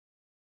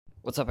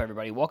What's up,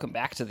 everybody? Welcome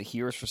back to the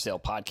Heroes for Sale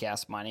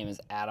podcast. My name is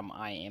Adam.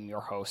 I am your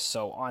host.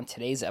 So, on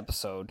today's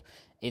episode,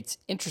 it's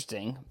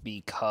interesting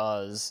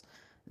because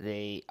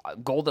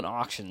Golden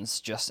Auctions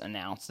just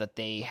announced that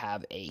they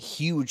have a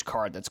huge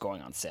card that's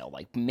going on sale.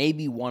 Like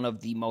maybe one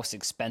of the most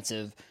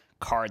expensive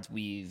cards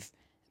we've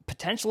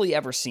potentially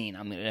ever seen.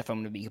 I mean, if I'm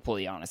going to be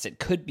completely honest, it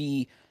could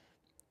be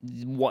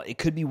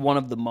one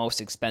of the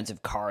most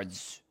expensive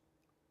cards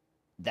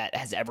that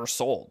has ever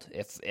sold.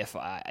 If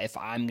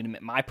I'm gonna,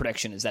 my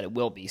prediction is that it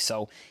will be.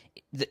 So,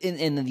 the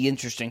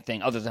interesting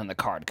thing, other than the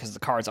card, because the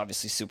card's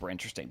obviously super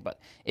interesting, but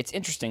it's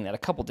interesting that a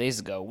couple days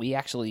ago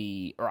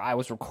I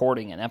was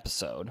recording an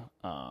episode.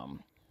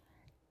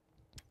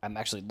 I'm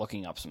actually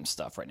looking up some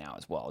stuff right now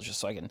as well, just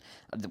so I can.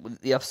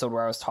 The episode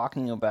where I was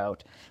talking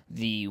about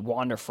the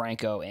Wander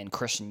Franco and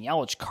Christian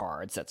Yelich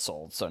cards that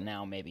sold. So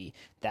now maybe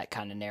that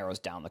kind of narrows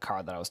down the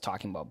card that I was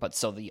talking about. But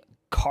so the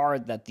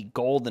card that the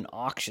Golden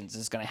Auctions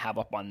is going to have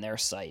up on their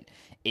site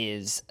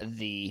is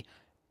a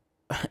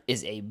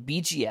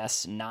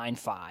BGS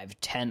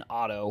 9/5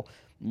 auto,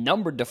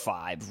 numbered to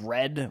 5,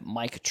 red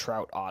Mike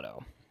Trout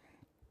auto.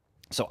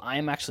 So I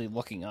am actually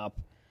looking up.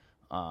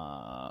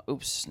 I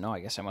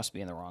guess I must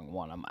be in the wrong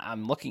one.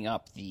 I'm looking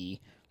up the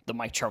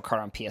Mike Trout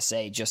card on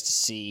PSA just to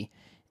see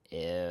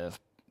if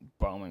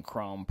Bowman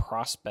Chrome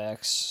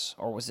Prospects,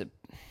 or was it?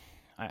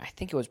 I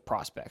think it was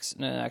Prospects.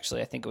 No,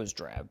 actually, I think it was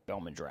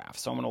Bowman Draft.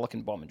 So I'm going to look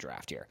in Bowman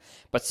Draft here.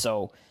 But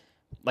so,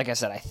 like I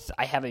said,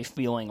 I have a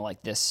feeling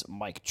like this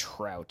Mike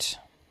Trout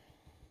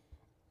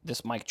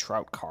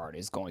card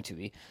is going to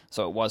be.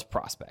 So it was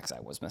Prospects. I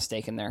was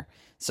mistaken there.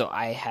 So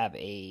I have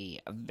a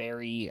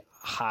very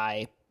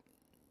high.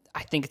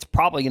 I think it's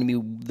probably going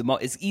to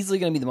be it's easily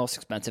going to be the most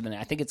expensive, and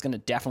I think it's going to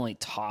definitely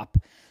top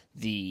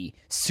the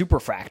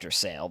Superfractor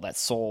sale that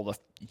sold I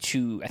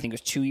think it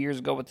was 2 years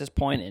ago at this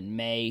point, in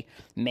May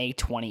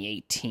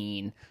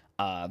 2018.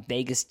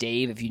 Vegas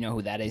Dave, if you know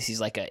who that is, he's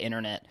like an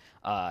internet,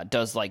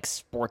 does like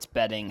sports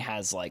betting,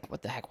 has like,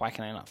 what the heck, why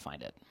can I not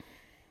find it?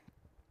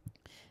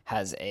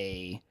 Has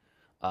a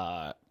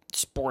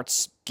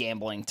sports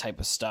gambling type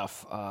of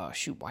stuff.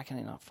 Why can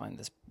I not find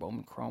this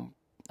Bowman Chrome?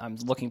 I'm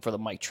looking for the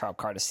Mike Trout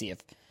card to see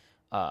if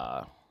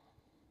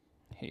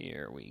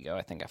here we go.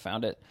 I think I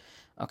found it.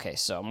 Okay,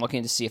 so I'm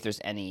looking to see if there's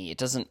any. It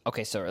doesn't.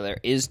 Okay, so there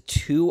is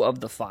 2 of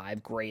the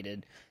 5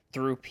 graded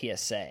through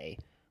PSA,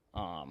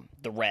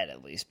 the red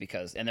at least,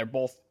 and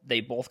they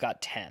both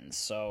got 10s.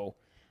 So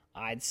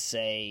I'd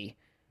say,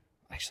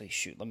 actually,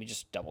 let me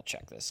just double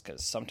check this,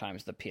 because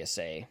sometimes the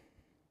PSA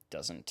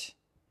doesn't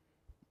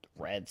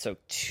red. So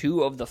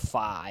 2 of the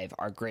 5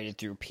 are graded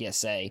through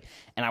PSA,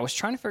 and I was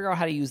trying to figure out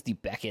how to use the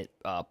Beckett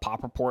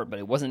pop report, but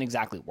it wasn't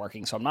exactly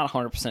working, so I'm not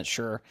 100%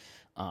 sure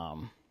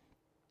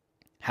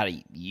how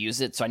to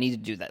use it. So I need to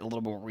do that, a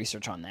little more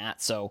research on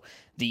that. So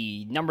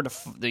the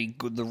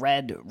the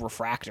red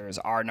refractors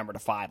are numbered to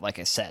 5, like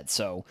I said.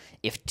 So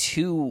if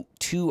two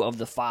of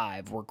the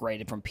 5 were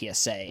graded from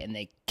PSA, and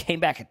they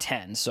came back at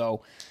 10,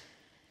 so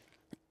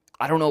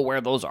I don't know where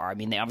those are. I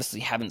mean, they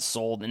obviously haven't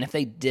sold, and if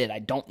they did, I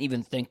don't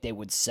even think they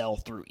would sell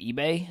through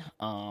eBay.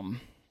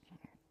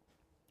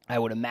 I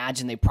would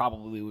imagine they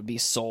probably would be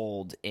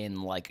sold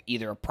in like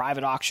either a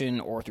private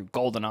auction or through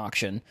Golden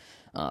Auction.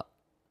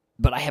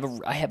 But I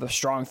have a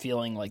strong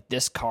feeling like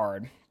this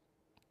card,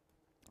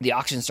 the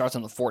auction starts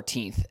on the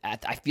 14th.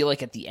 I feel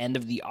like at the end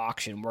of the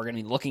auction, we're going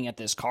to be looking at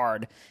this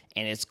card,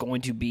 and it's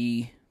going to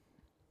be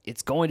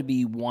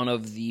one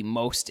of the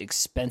most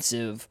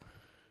expensive.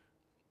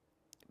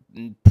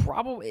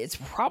 It's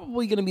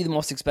probably going to be the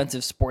most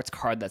expensive sports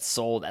card that's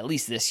sold, at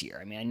least this year.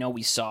 I mean, I know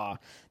we saw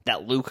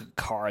that Luka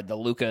card, the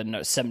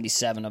Luka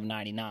 77 of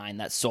 99,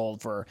 that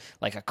sold for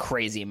like a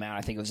crazy amount.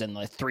 I think it was in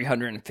the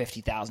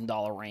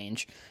 $350,000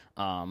 range.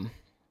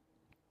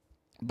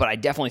 But I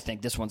definitely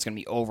think this one's going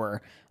to be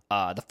over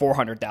the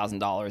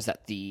 $400,000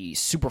 that the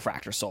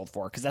Superfractor sold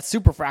for, because that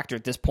Superfractor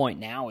at this point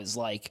now is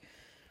like,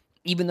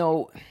 even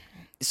though,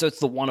 so it's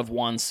the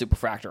 1/1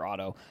 Superfractor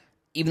auto,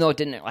 even though it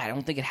didn't, I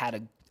don't think it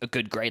had a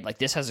good grade. Like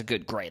this has a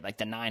good grade, like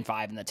the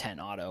 9/5 and the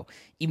 10 auto.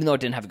 Even though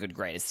it didn't have a good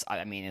grade,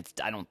 I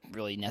don't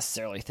really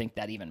necessarily think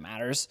that even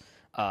matters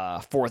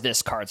for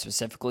this card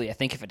specifically. I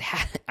think if it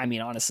had,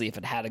 honestly, if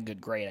it had a good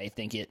grade, I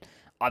think it,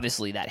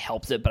 obviously that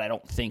helps it, but I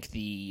don't think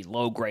the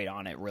low grade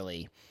on it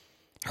really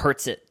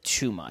hurts it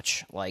too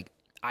much. Like,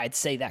 I'd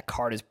say that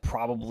card is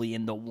probably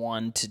in the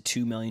 $1 to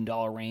 $2 million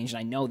range, and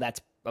I know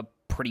that's a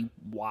pretty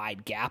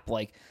wide gap.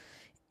 Like,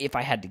 if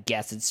I had to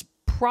guess, it's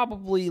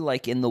probably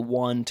like in the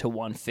 1 to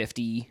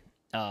 150,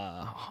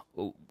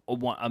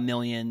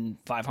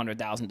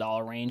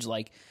 $1,500,000 range.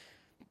 Like,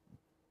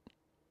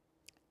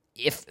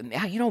 if,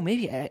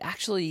 maybe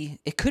actually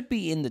it could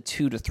be in the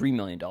 $2 to $3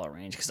 million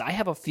range, because I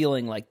have a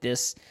feeling like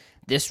this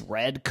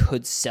red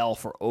could sell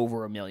for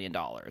over $1 million.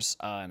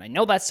 And I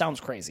know that sounds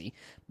crazy,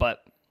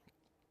 but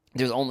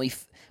there's only,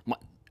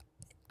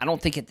 I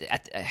don't think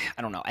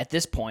I don't know, at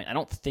this point, I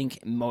don't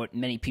think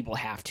many people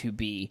have to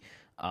be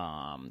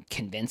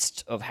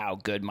convinced of how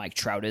good Mike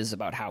Trout is,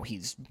 about how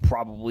he's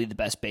probably the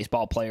best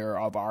baseball player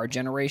of our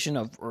generation,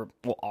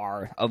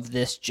 of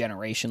this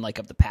generation, like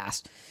of the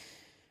past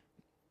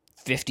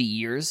 50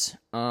 years,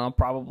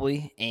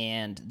 probably.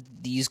 And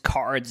these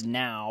cards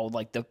now,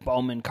 like the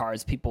Bowman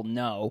cards, people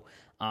know,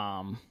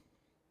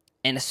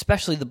 and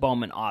especially the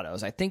Bowman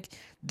autos. I think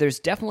there's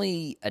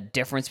definitely a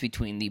difference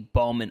between the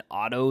Bowman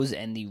autos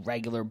and the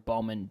regular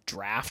Bowman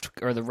draft,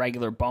 or the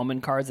regular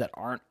Bowman cards that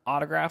aren't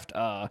autographed.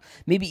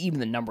 Maybe even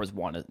the numbered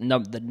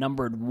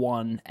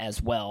one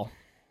as well.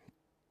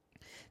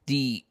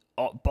 The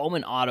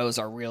Bowman autos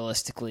are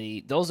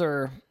realistically, those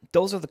are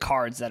the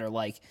cards that are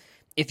like,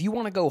 if you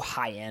want to go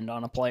high end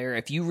on a player,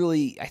 I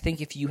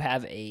think if you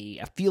have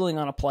a feeling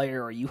on a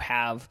player, or you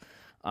have,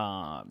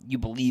 you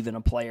believe in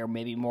a player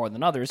maybe more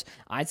than others,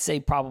 I'd say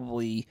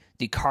probably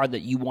the card that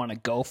you want to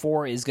go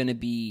for is going to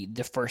be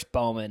the first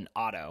Bowman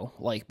auto,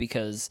 like,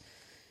 because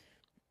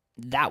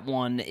that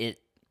one,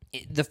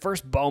 the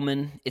first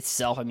Bowman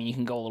itself, I mean, you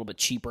can go a little bit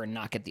cheaper and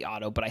not get the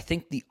auto, but I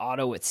think the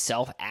auto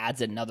itself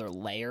adds another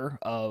layer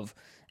of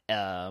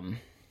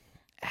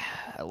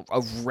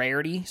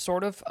rarity,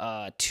 sort of,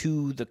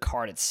 to the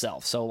card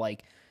itself. So,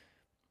 like,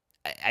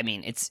 I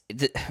mean,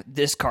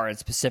 this card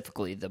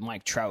specifically, the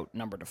Mike Trout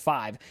number to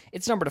 5.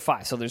 It's number to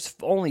 5, so there's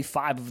only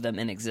 5 of them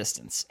in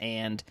existence,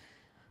 and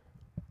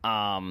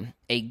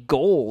a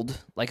gold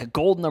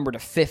number to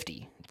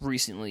 50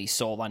 recently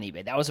sold on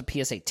eBay. That was a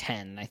PSA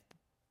 10, and I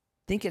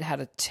think it had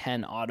a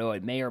 10 auto.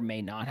 It may or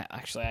may not have.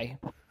 Actually,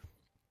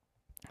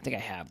 I think I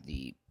have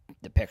the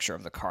picture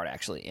of the card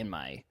actually in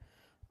my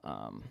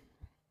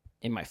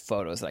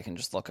photos that I can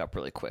just look up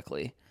really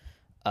quickly.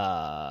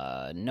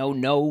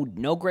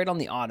 No grade on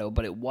the auto,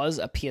 but it was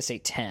a PSA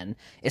 10.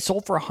 It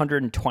sold for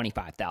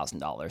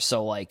 $125,000.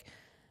 So, like,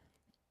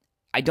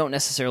 I don't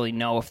necessarily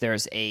know if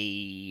there's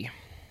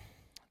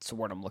what's the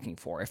word I'm looking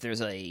for? If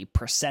there's a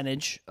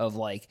percentage of,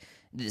 like,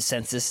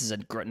 since this is a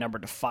number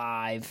to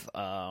 5,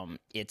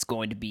 it's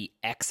going to be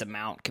X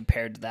amount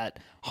compared to that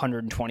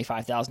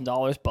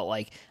 $125,000. But,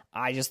 like,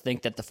 I just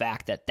think that the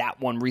fact that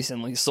that one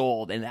recently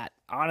sold, and that,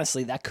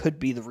 honestly, that could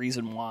be the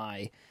reason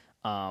why,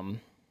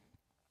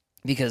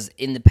 because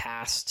in the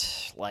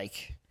past,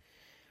 like,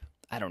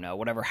 I don't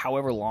know,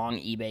 however long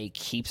eBay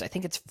keeps, I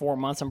think it's 4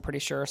 months, I'm pretty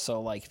sure.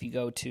 So, like, if you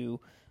go to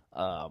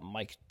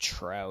Mike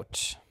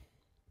Trout,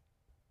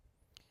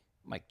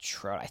 I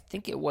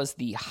think it was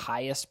the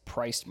highest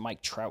priced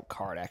Mike Trout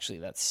card, actually,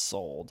 that's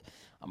sold.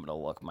 I'm going to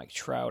look Mike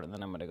Trout, and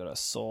then I'm going to go to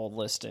sold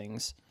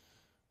listings,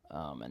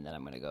 and then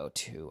I'm going to go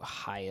to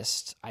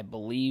highest. I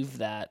believe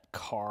that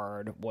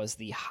card was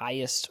the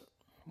highest.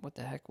 What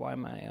the heck? Why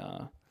am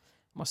I...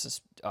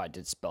 I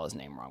did spell his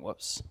name wrong.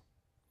 Whoops.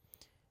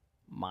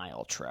 Mike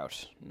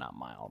Trout.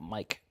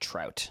 Mike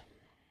Trout.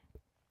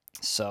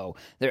 So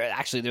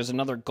there's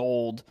another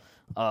gold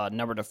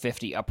number to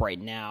 50 up right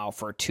now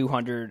for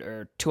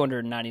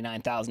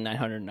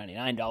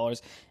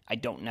 $299,999. I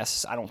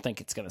don't think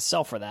it's going to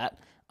sell for that.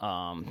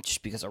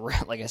 Just because,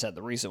 like I said,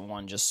 the recent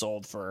one just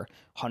sold for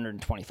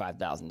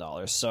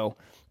 $125,000. So,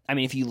 I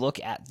mean, if you look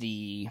at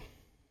the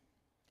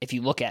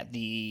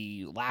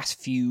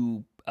last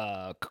few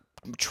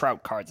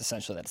Trout cards,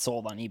 essentially, that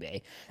sold on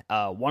eBay,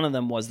 one of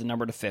them was the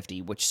number to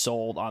 50, which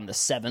sold on the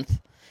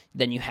 7th.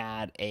 Then you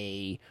had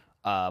a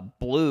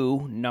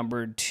blue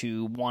numbered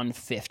to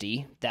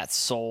 150 that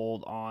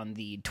sold on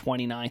the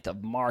 29th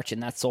of March,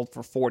 and that sold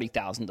for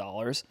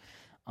 $40,000.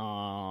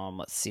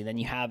 Let's see. Then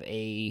you have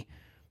a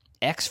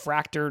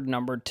X-Fractor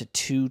numbered to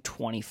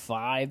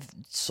 225,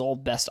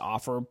 sold best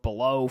offer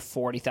below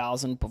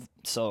 $40,000.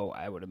 So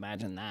I would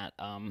imagine that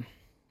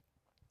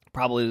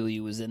probably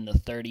was in the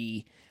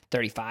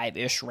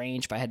 35-ish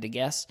range, if I had to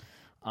guess.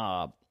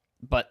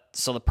 But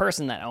so the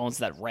person that owns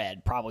that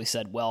red probably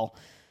said, well,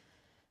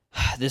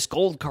 this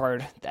gold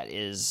card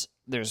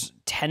there's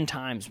 10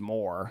 times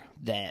more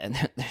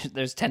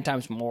there's 10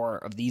 times more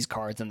of these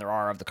cards than there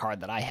are of the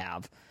card that I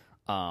have.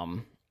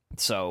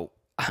 So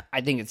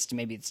I think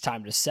maybe it's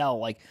time to sell.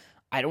 Like,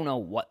 I don't know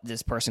what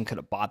this person could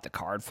have bought the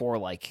card for.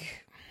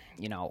 Like,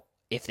 you know,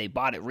 if they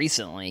bought it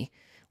recently,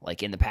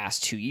 like in the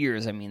past 2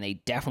 years, I mean,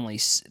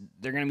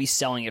 they're going to be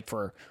selling it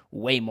for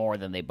way more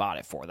than they bought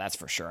it for. That's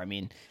for sure. I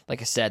mean,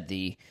 like I said,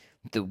 the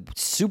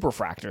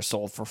Superfractor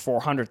sold for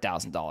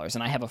 $400,000,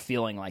 and I have a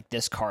feeling like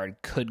this card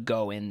could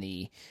go in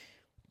the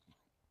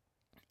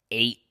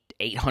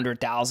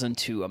 800,000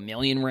 to $1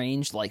 million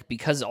range, like,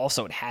 because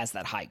also it has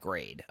that high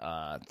grade.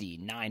 The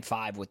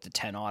 9.5 with the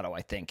 10 auto,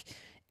 I think,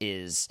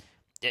 is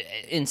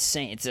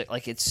insane.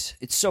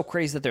 It's so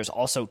crazy that there's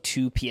also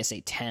 2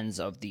 PSA 10s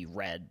of the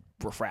red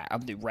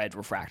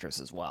refractors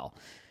as well.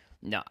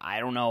 Now, I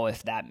don't know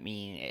if that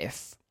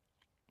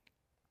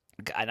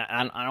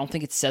I don't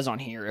think it says on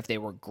here if they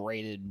were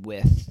graded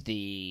with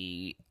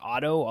the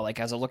auto. Or, like,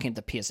 as I was looking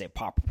at the PSA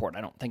Pop report,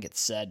 I don't think it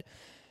said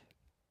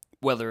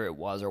whether it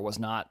was or was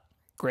not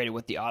graded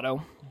with the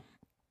auto.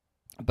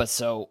 But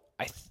so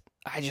I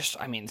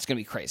mean, it's gonna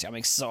be crazy. I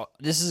mean, so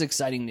this is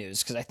exciting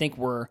news, because I think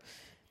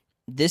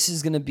this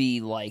is gonna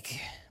be like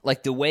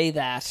the way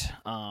that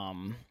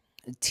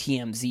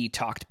TMZ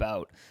talked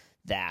about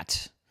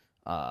that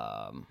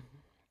the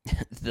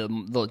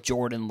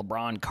Jordan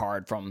LeBron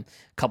card from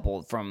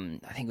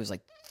I think it was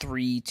like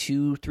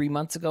 3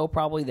 months ago,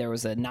 probably, there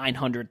was a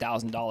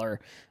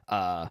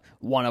 $900,000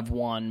 one of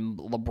one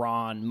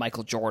LeBron,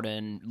 Michael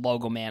Jordan,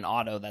 Logo Man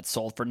auto that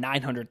sold for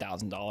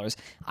 $900,000.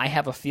 I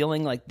have a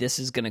feeling like this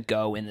is going to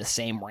go in the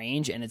same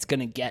range, and it's going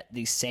to get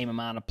the same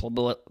amount of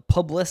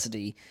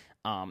publicity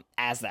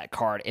as that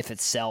card if it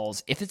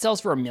sells. If it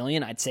sells for $1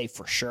 million, I'd say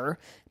for sure.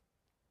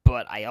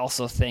 But I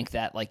also think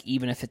that, like,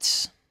 even if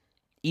it's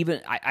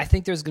I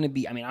think there's going to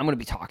be, I'm going to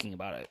be talking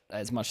about it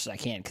as much as I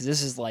can, because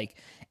this is like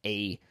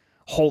a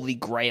holy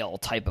grail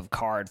type of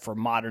card for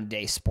modern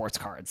day sports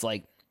cards.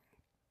 Like,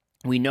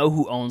 we know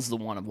who owns the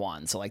one of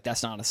one, so like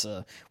that's not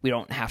we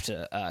don't have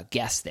to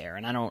guess there.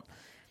 And I don't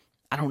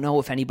know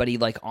if anybody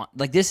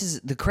this is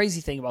the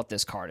crazy thing about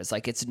this card is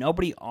like it's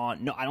nobody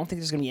on. No, I don't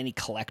think there's going to be any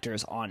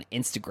collectors on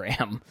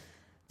Instagram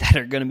that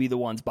are going to be the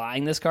ones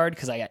buying this card,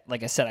 because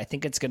like I said, I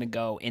think it's going to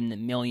go in the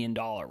 $1 million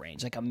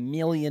range, like $1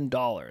 million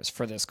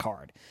for this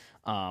card.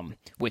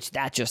 Which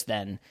that just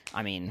then,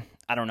 I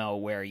don't know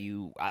where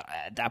you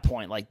at that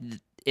point, like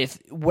if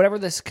whatever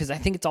this, because I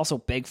think it's also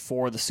big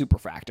for the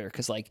Superfractor,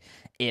 because like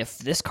if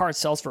this card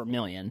sells for $1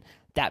 million,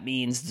 that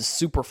means the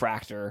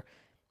Superfractor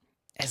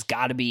has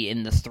got to be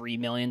in the $3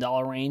 million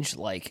range,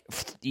 like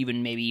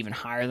maybe even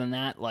higher than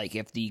that. Like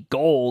if the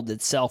gold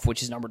itself,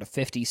 which is numbered to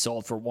 50,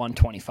 sold for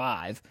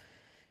 $125.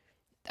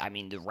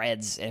 The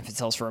Reds, if it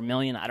sells for $1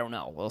 million, I don't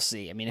know. We'll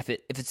see. If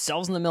it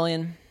sells in the $1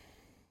 million,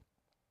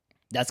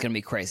 that's gonna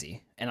be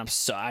crazy, and I'm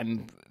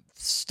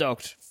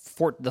stoked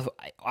for the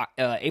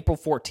April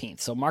 14th.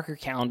 So mark your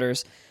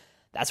calendars.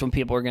 That's when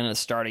people are gonna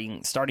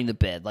starting the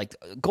bid. Like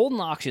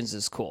Golden Auctions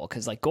is cool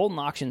because like Golden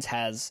Auctions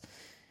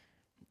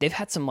they've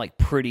had some like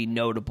pretty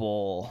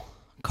notable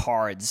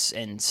cards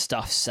and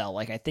stuff sell.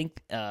 Like I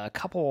think a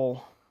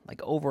couple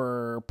like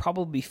over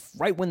probably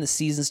right when the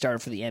season started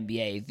for the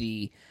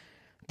NBA,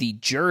 the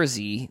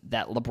jersey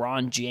that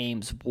LeBron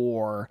James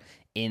wore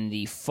in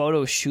the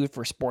photo shoot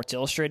for Sports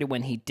Illustrated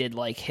when he did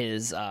like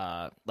his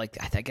I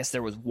guess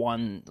there was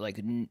one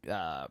like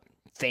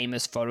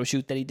famous photo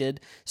shoot that he did,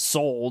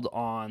 sold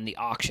on the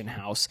auction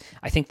house.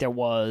 I think there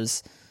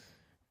was,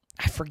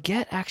 I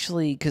forget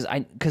actually,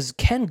 because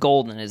Ken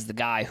Golden is the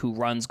guy who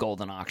runs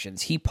Golden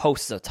Auctions. He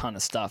posts a ton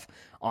of stuff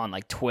on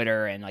like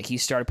Twitter, and like he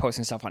started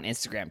posting stuff on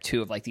Instagram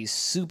too of like these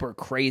super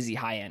crazy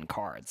high end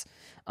cards.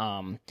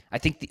 I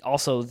think the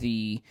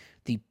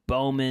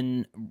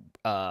Bowman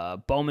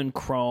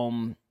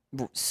Chrome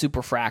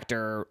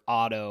Superfractor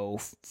auto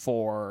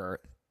for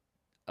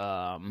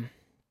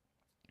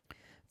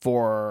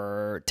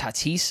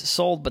Tatis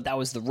sold, but that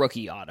was the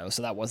rookie auto,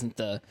 so that wasn't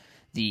the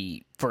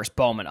first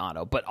Bowman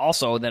auto. But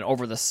also then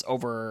over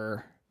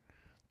the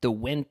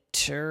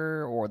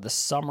winter or the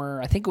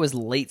summer, I think it was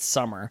late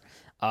summer,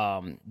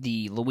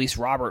 the Luis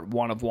Robert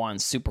one of one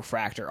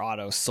Superfractor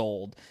auto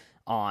sold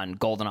on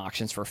Golden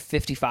Auctions for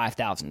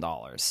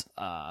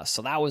 $55,000.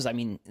 So that was,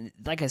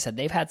 like I said,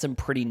 they've had some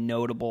pretty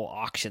notable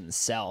auctions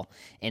sell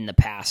in the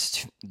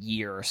past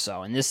year or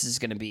so, and this is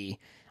going to be,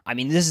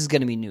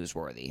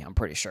 newsworthy, I'm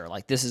pretty sure.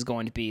 Like, this is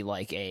going to be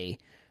like a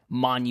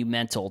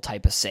monumental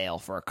type of sale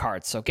for a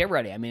card. So get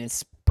ready.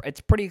 It's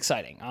pretty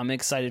exciting. I'm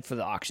excited for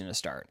the auction to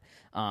start.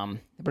 But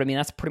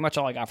that's pretty much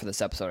all I got for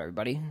this episode,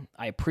 everybody.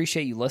 I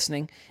appreciate you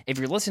listening. If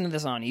you're listening to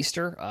this on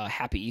Easter,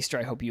 happy Easter.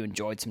 I hope you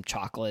enjoyed some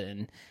chocolate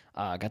and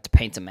got to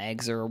paint some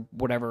eggs or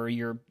whatever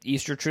your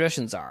Easter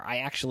traditions are. I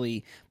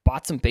actually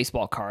bought some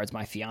baseball cards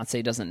my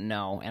fiance doesn't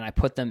know, and I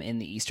put them in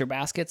the Easter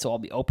basket, so I'll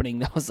be opening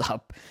those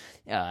up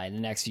in the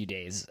next few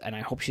days. And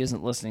I hope she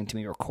isn't listening to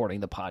me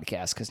recording the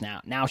podcast, because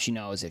now she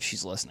knows if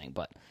she's listening,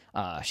 but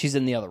she's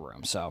in the other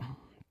room, so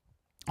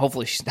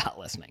hopefully she's not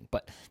listening.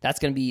 But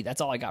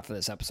that's all I got for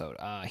this episode.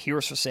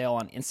 Heroes for Sale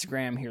on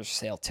Instagram, Heroes for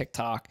Sale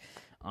TikTok,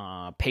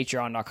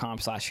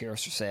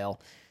 patreon.com/Heroes for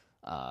Sale.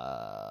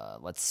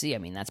 Let's see.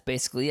 That's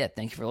basically it.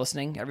 Thank you for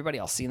listening, everybody.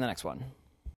 I'll see you in the next one.